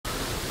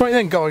Right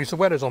then guys, the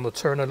weather's on the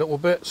turn a little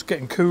bit, it's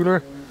getting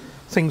cooler,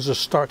 things are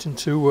starting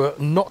to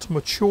not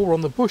mature on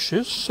the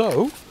bushes,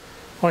 so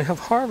I have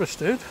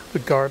harvested the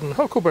garden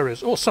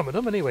huckleberries, or some of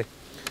them anyway.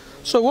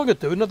 So what I'm going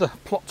to do, another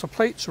plot to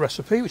plates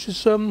recipe, which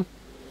is,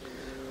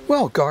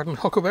 well, garden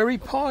huckleberry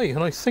pie,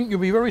 and I think you'll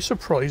be very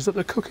surprised at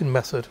the cooking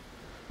method.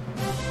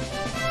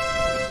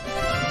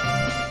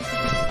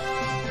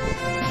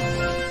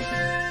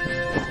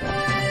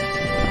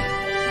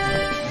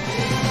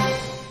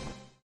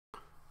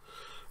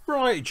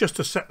 Right, just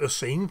to set the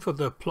scene for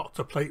the plot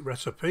to plate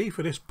recipe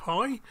for this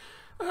pie,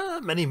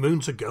 many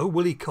moons ago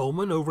Willie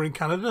Coleman over in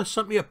Canada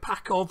sent me a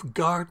pack of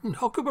garden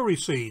huckleberry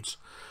seeds.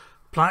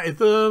 Planted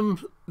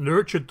them,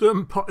 nurtured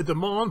them, potted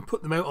them on,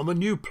 put them out on the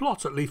new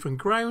plot at Leaf and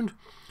Ground,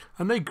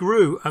 and they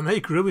grew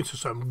into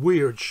some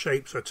weird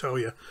shapes, I tell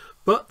you.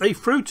 But they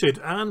fruited,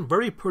 and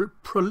very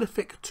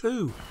prolific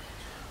too.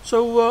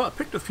 So I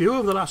picked a few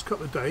over the last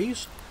couple of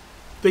days.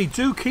 They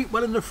do keep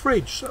well in the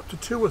fridge, up to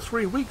 2 or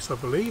 3 weeks I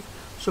believe.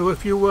 So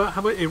if you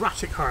have an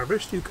erratic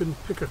harvest, you can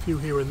pick a few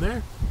here and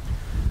there.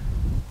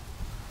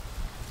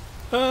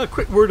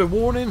 Quick word of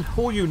warning,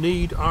 all you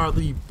need are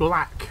the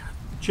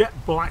jet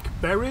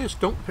black berries.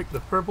 Don't pick the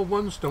purple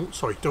ones, don't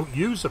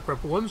use the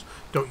purple ones,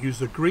 don't use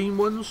the green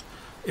ones.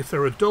 If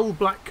they're a dull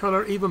black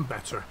colour, even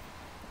better.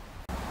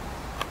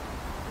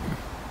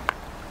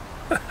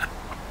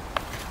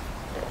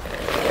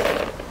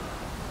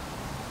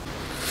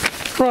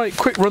 Right,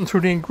 quick run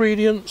through the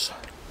ingredients.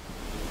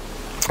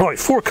 Right,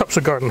 4 cups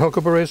of garden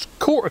huckleberries,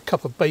 1/4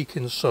 cup of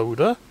baking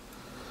soda,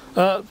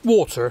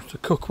 water to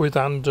cook with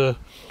and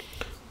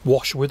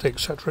wash with,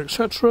 etc,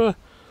 etc,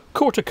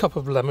 1/4 cup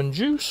of lemon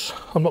juice.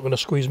 I'm not going to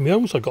squeeze my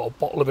own, so I've got a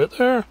bottle of it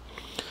there.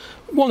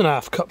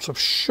 1.5 cups of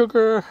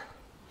sugar,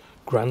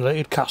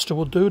 granulated castor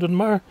will do, doesn't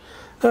matter.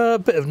 A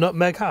bit of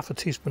nutmeg, 1/2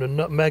 teaspoon of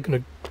nutmeg,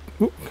 and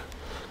going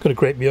to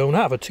grate my own,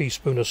 1/2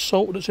 teaspoon of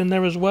salt that's in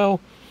there as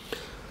well.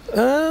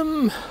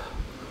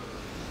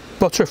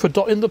 Butter for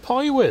dotting the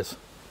pie with.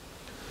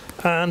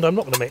 And I'm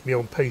not going to make my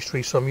own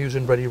pastry, so I'm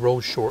using ready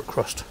rolled short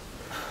crust.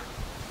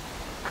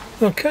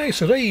 Okay,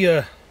 so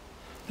they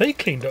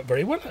cleaned up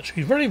very well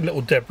actually, very little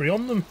debris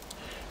on them.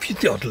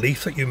 The odd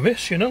leaf that you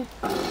miss, you know.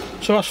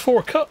 So that's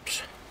 4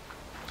 cups.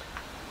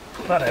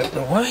 Put that out of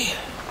the way.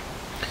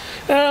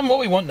 What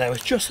we want now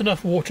is just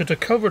enough water to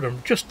cover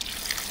them,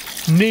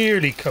 just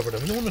nearly cover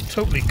them. We don't want to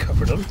totally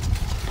cover them.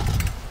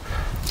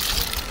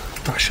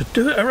 That should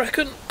do it, I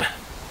reckon.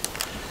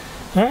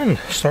 And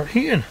start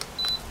heating.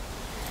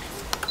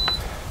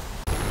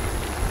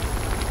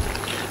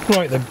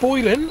 Right, they're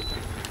boiling.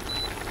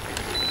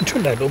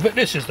 Turn down a little bit.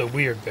 This is the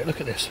weird bit. Look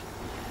at this.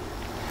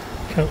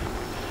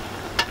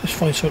 Let's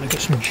find something to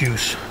get some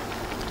juice.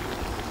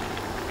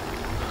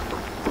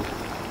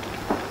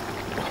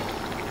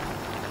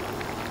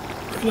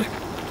 Look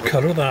at the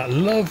colour of that.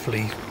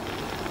 Lovely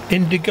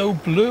indigo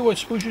blue, I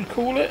suppose you'd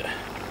call it.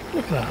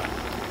 Look at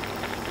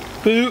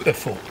that.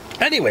 Beautiful.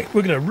 Anyway,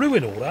 we're going to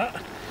ruin all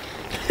that.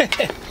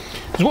 Because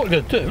what we're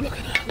going to do, look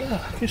at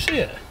that. Can you see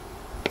it?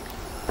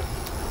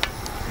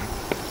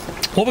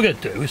 What we're going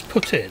to do is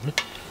put in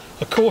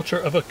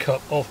 1/4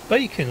 cup of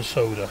baking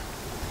soda.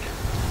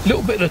 A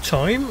little bit at a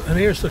time, and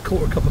here's the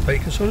 1/4 cup of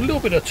baking soda, a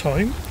little bit at a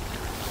time.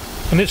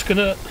 And it's going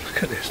to,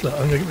 look at this, look,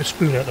 I'm going to get my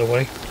spoon out of the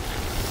way.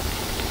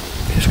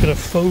 It's going to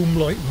foam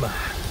like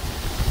mad.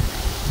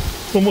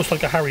 Almost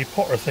like a Harry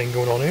Potter thing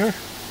going on here.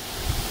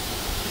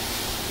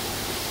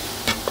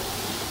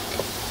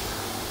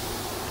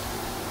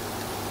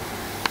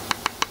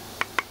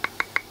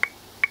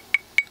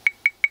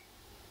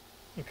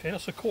 Okay,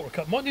 that's 1/4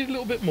 cup. Might need a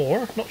little bit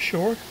more, not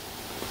sure.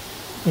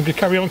 I'm going to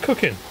carry on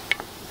cooking.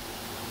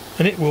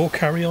 And it will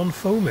carry on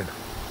foaming.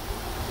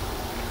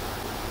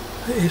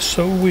 It is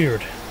so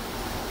weird.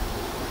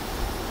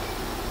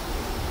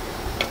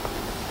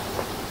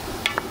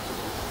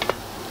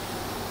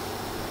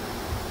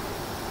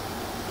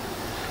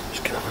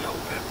 Just get up a little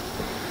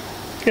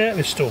bit. Yeah,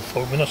 it's still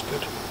foaming, that's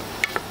good.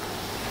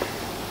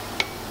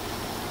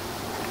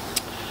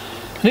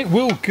 And it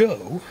will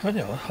go, I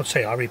know, I'd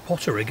say Harry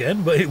Potter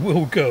again, but it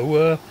will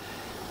go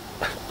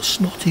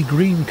snotty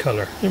green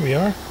colour. Here we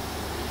are.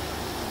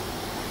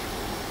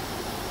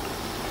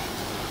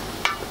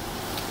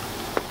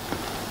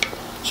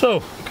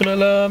 So, I'm going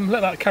to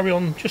let that carry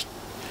on, just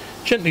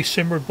gently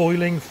simmer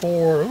boiling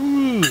for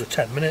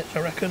 10 minutes, I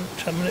reckon.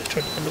 10 minutes,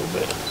 turn it a little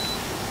bit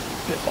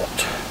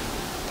hot.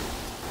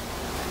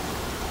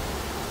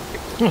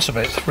 That's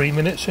about 3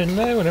 minutes in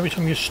now, and every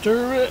time you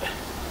stir it,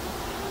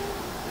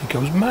 it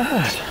goes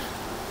mad.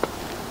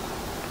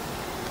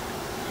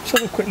 Let's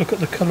have a quick look at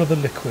the colour of the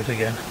liquid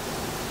again.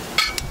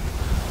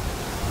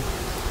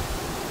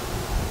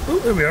 Oh,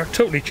 there we are,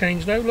 totally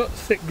changed now, look,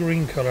 thick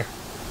green colour.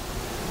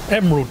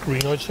 Emerald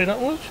green, I'd say that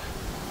was.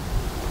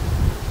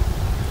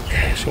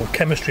 Yeah, it's all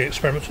chemistry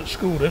experiments at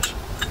school, this.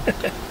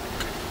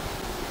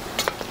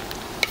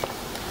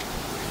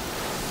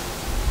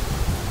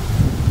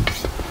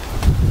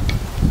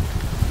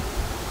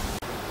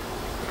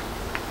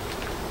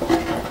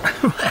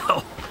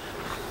 Well,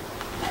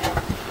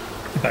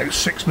 about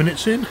 6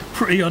 minutes in,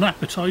 pretty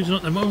unappetising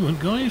at the moment,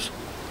 guys.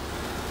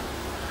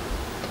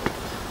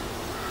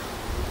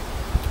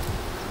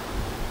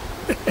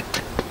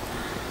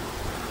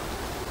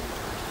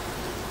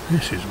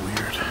 This is weird.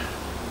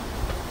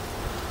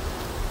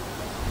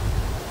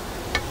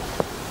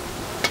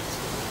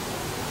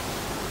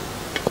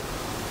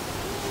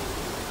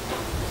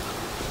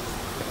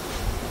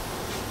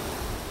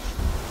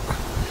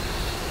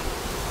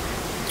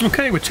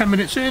 Okay, we're 10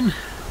 minutes in.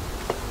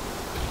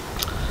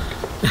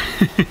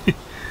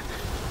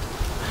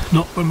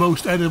 Not the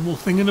most edible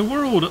thing in the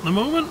world at the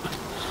moment.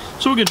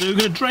 So what we're going to do, we're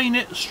going to drain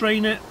it,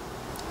 strain it,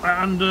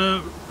 and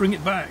bring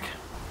it back.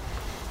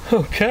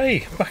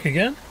 Okay, back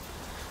again.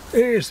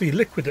 Here's the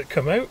liquid that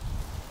come out.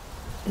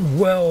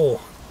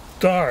 Well,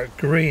 dark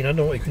green. I don't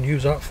know what you can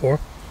use that for.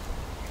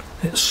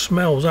 It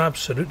smells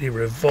absolutely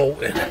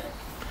revolting.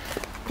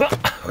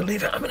 But I'll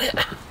leave it a minute.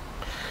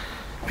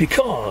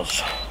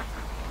 Because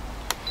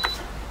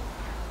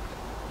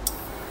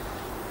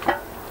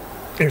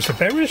here's the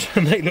berries,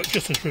 and they look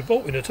just as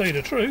revolting, to tell you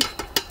the truth.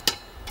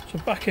 So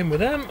back in with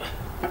them.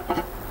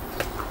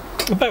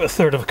 About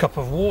 1/3 of a cup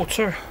of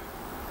water.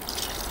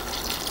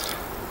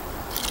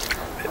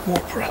 A bit more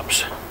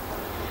perhaps.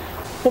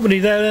 What we need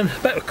there then,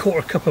 about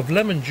 1/4 cup of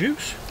lemon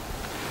juice.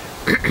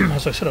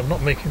 As I said, I'm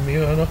not making my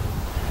own.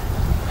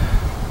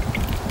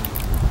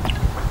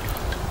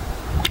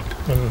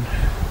 And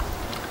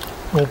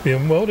all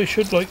being well, they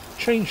should like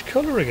change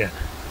colour again.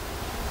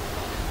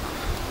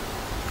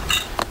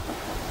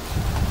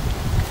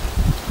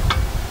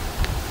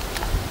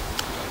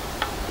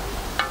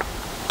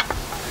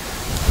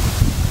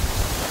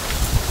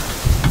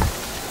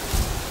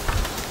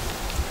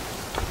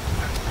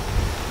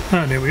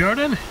 And here we are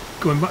then,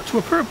 going back to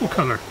a purple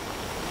colour.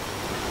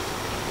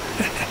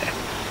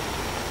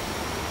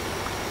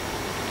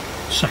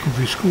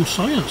 Secondary school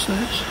science,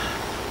 this.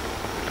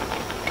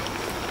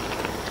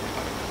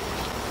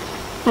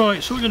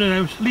 Right, so we're going to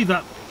now leave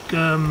that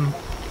about,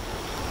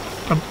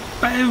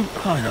 I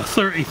don't know,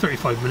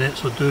 30-35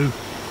 minutes will do.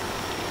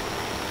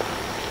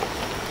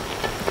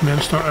 And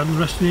then start adding the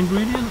rest of the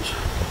ingredients.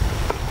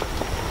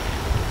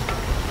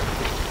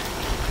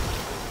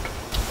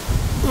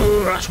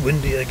 Oh, that's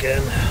windy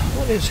again.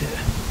 What is it?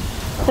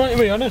 Right, here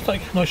we are. It's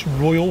like a nice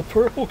royal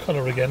purple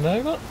colour again now.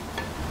 Look.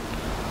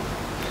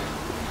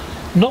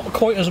 Not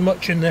quite as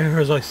much in there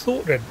as I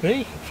thought there'd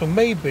be. So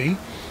maybe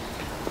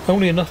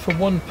only enough for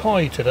one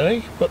pie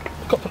today. But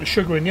I've got to put the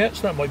sugar in yet,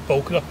 so that might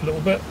bulk it up a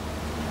little bit.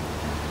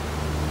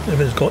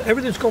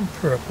 Everything's gone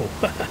purple.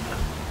 Let's put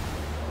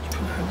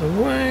that out of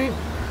the way.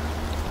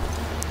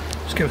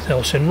 Let's get everything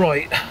else in.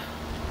 Right.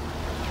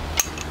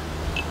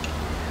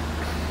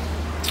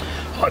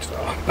 I don't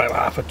know,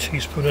 about 1/2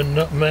 teaspoon of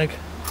nutmeg.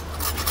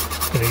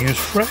 I'm going to use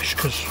fresh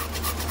because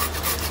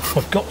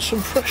I've got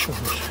some fresh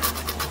ones.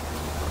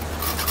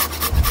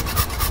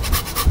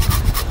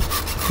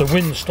 If the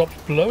wind stops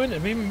blowing,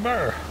 it'd be even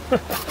better.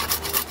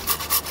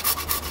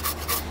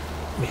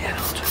 Me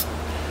out.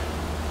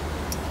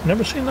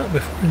 Never seen that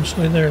before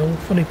inside there, all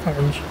funny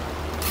patterns.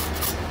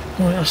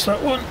 Right, that's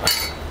that one.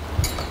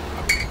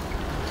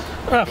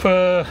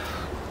 1/2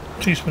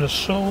 teaspoon of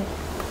salt.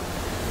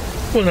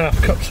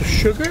 1.5 cups of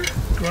sugar,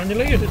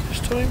 granulated at this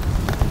time.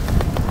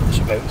 That's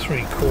about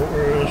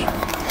 3/4.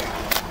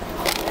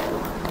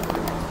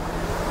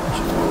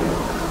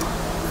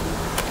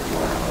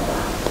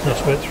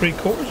 That's about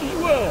 3/4 as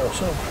well.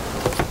 So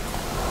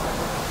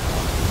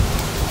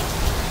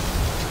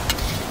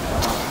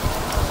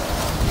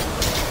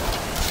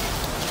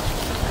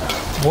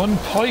one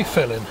pie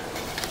filling.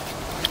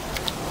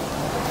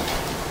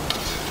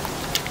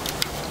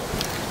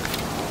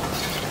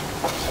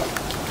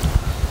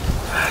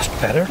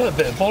 Better, a little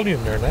bit of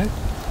volume there now.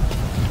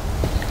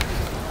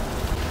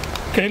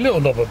 Okay, a little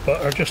knob of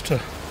butter just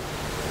to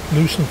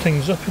loosen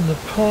things up in the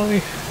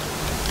pie.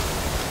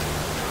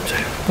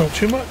 Not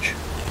too much.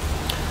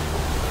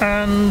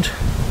 And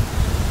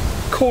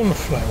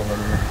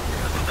cornflour.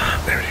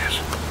 There it is.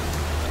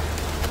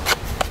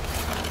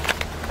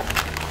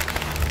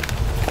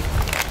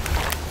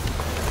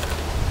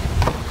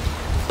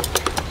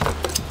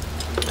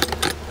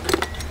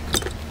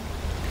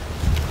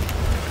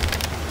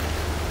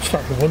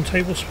 Start with 1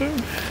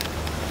 tablespoon.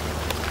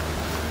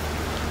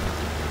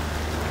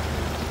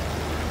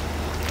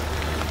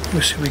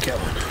 We'll see how we get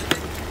on.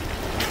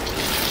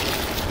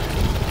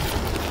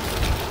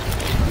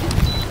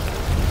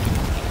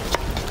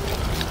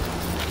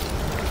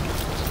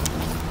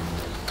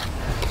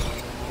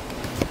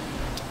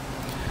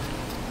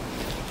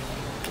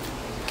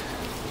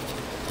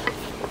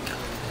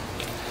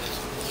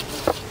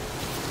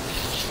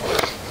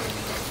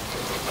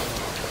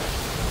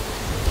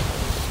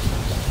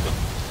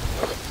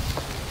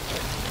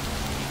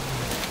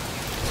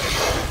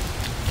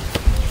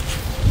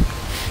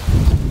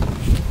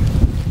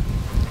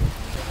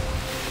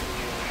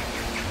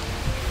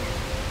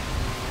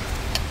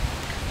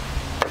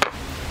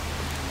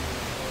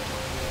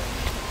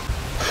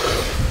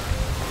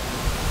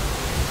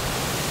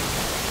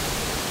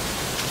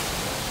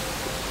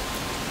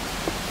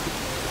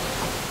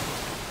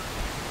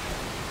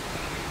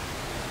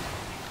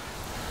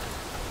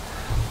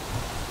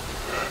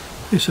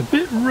 It's a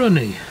bit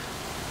runny.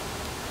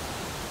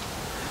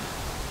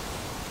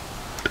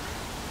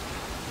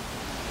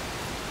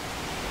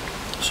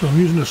 So I'm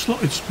using a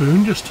slotted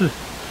spoon just to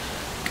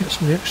get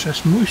some of the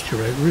excess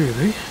moisture out,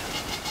 really.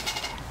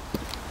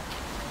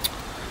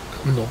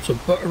 Got my knobs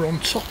of butter on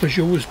top, as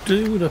you always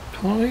do with a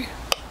pie.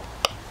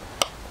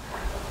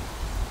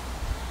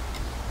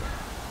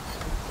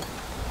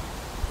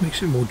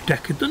 Makes it more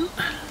decadent.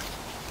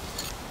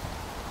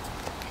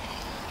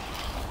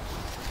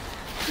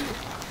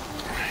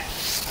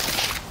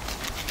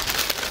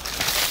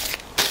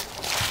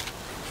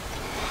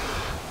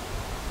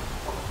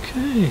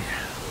 Okay.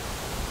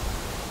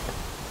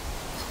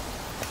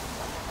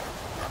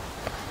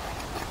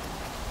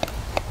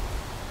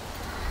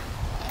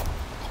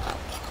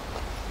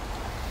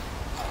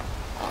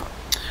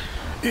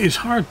 It is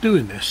hard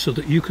doing this so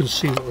that you can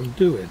see what I'm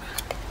doing.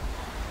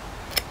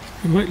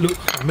 It might look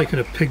like I'm making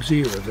a pig's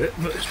ear of it,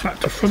 but it's back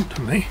to front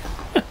to me.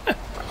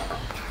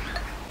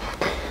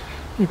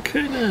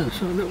 Okay, now,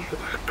 so a little bit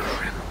of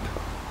crimp.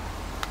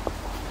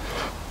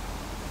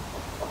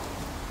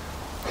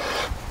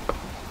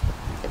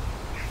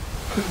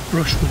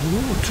 Brush with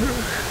water.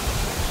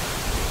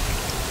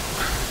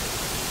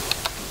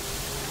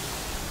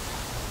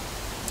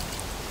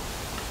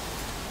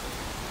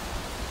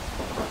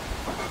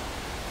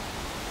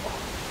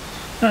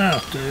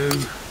 That'll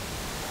do.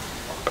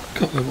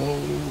 Couple of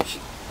holes.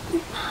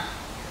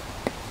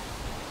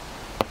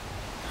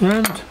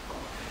 And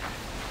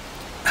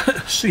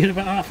see you in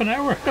about half an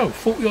hour. Oh,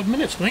 40 odd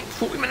minutes, I think.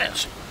 40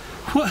 minutes.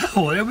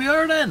 Well, there we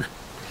are then.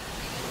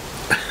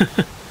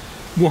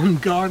 One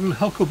garden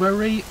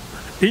huckleberry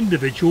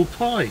individual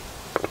pie.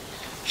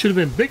 Should have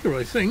been bigger,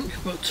 I think,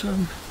 but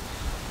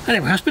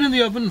anyway, it's been in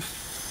the oven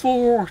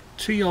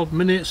 40 odd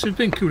minutes. It's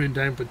been cooling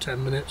down for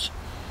 10 minutes.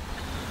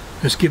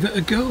 Let's give it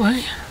a go,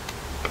 eh?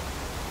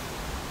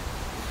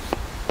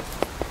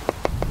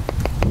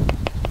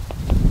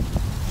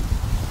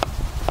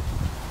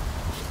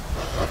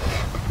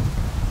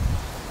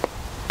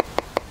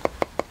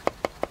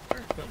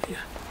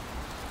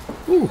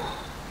 Ooh.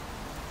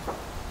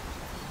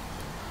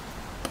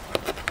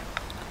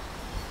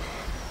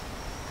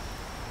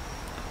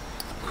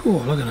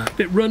 Cool, look at that. A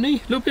bit runny,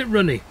 a little bit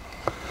runny.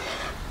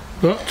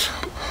 But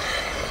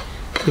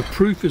the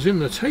proof is in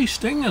the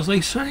tasting, as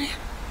they say.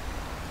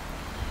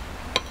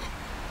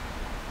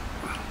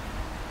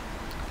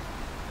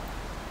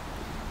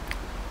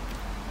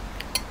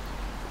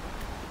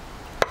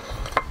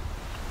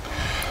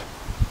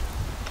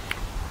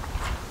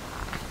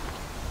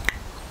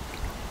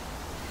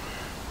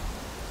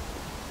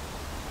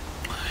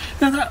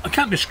 Now that, I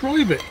can't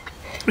describe it.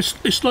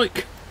 It's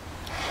like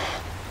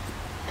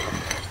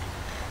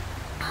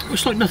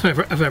nothing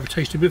I've ever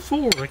tasted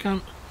before. I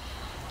can't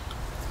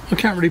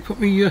really put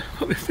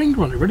my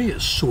finger on it. Really,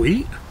 it's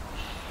sweet.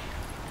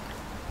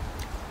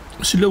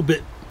 It's a little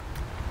bit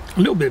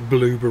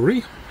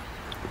blueberry.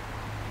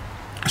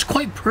 It's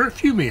quite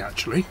perfumey,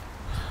 actually.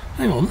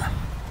 Hang on.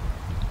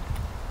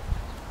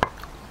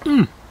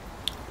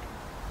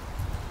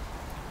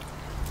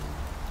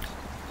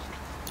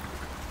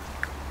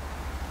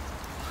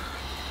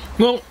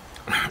 Well,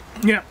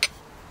 yeah,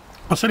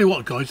 I'll tell you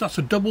what, guys, that's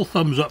a double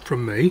thumbs up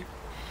from me.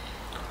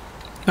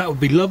 That would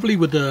be lovely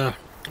with a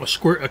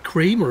squirt of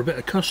cream or a bit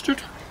of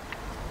custard.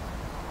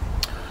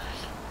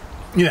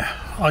 Yeah,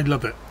 I'd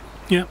love it.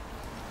 Yeah.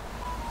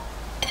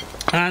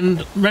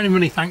 And many,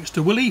 many thanks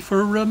to Willie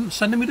for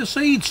sending me the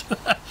seeds.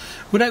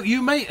 Without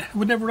you, mate, it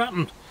would never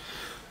happen.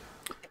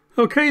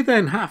 Okay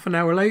then, half an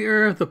hour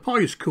later, the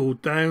pie's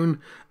cooled down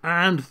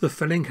and the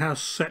filling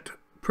has set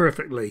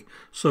perfectly.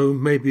 So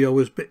maybe I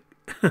was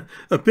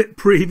a bit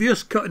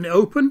previous cutting it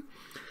open.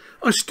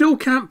 I still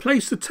can't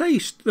place the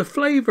taste, the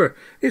flavour.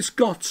 It's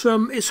got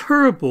it's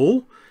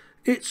herbal,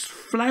 it's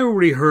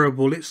flowery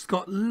herbal, it's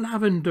got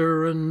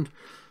lavender, and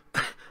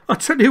I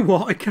tell you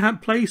what, I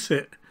can't place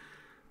it.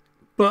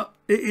 But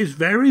it is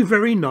very,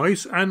 very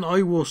nice, and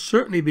I will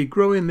certainly be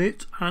growing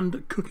it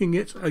and cooking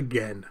it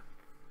again.